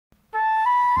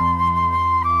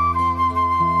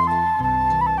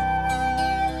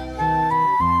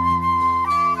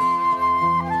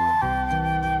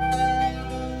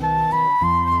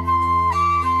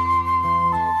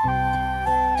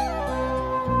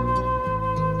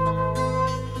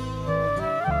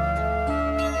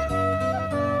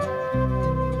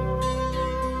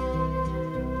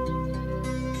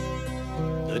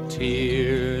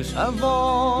tears have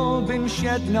all been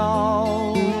shed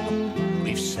now.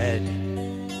 We've said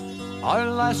our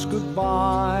last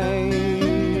goodbye.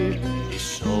 His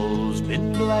soul's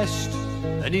been blessed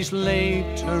and he's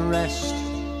laid to rest,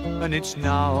 and it's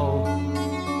now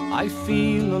I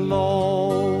feel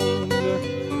alone.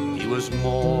 He was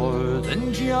more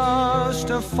than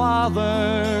just a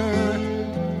father,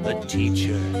 a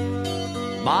teacher,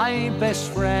 my best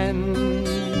friend.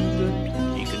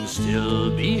 He can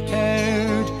still be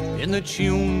heard in the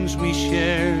tunes we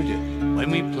shared when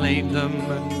we played them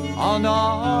on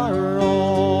our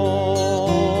own.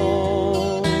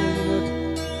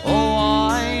 Oh,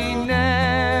 I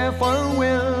never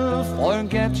will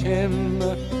forget him,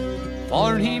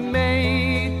 for he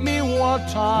made me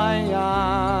what I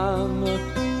am.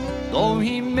 Though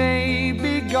he may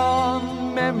be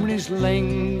gone, memories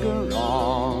linger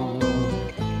on,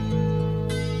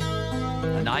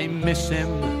 and I miss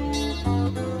him,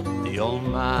 the old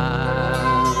man.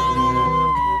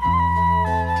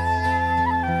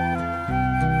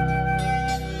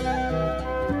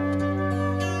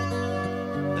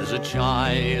 As a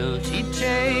child, he'd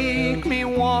take me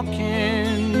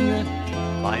walking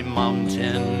by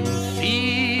mountain,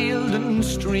 field and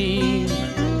stream.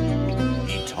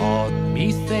 He taught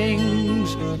me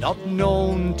things not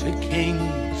known to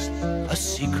kings, a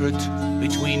secret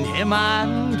between him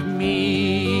and me.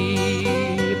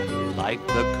 Like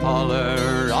the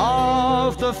color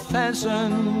of the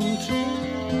pheasant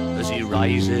as he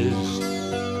rises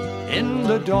in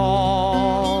the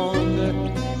dawn,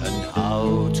 and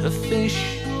how to fish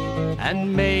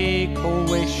and make a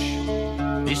wish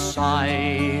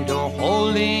beside a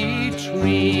holy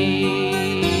tree.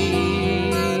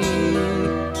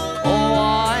 Oh,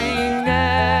 I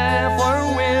never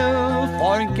will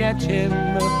forget him,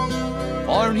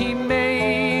 for he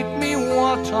made me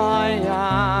what I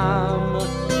am.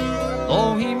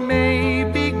 Though he may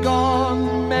be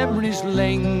gone, memories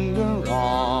linger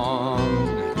on,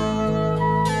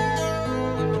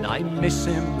 and I miss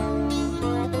him,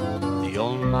 the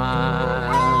old man.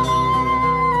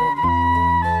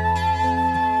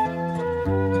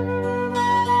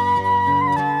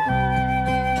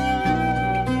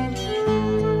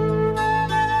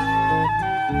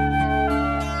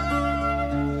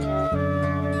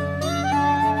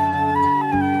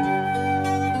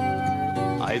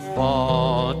 I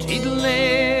thought he'd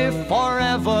live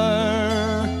forever.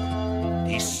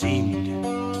 He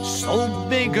seemed so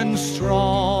big and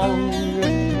strong,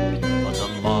 but the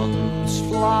months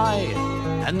fly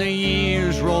and the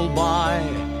years roll by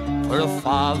for a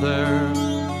father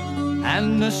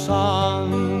and a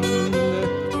son.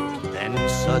 Then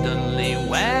suddenly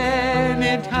when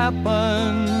it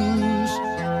happens,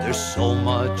 there's so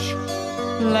much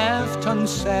left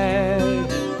unsaid.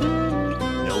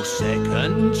 No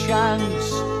second chance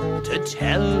to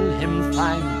tell him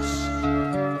thanks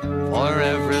for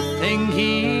everything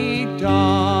he'd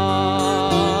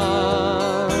done.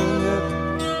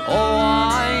 Oh,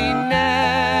 I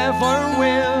never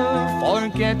will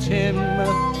forget him,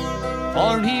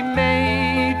 for he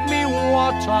made me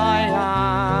what I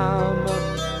am.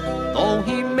 Though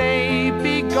he may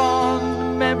be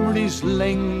gone, memories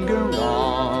linger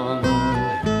on.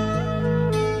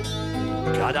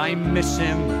 God, I miss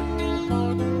him,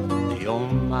 the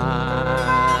old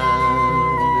man.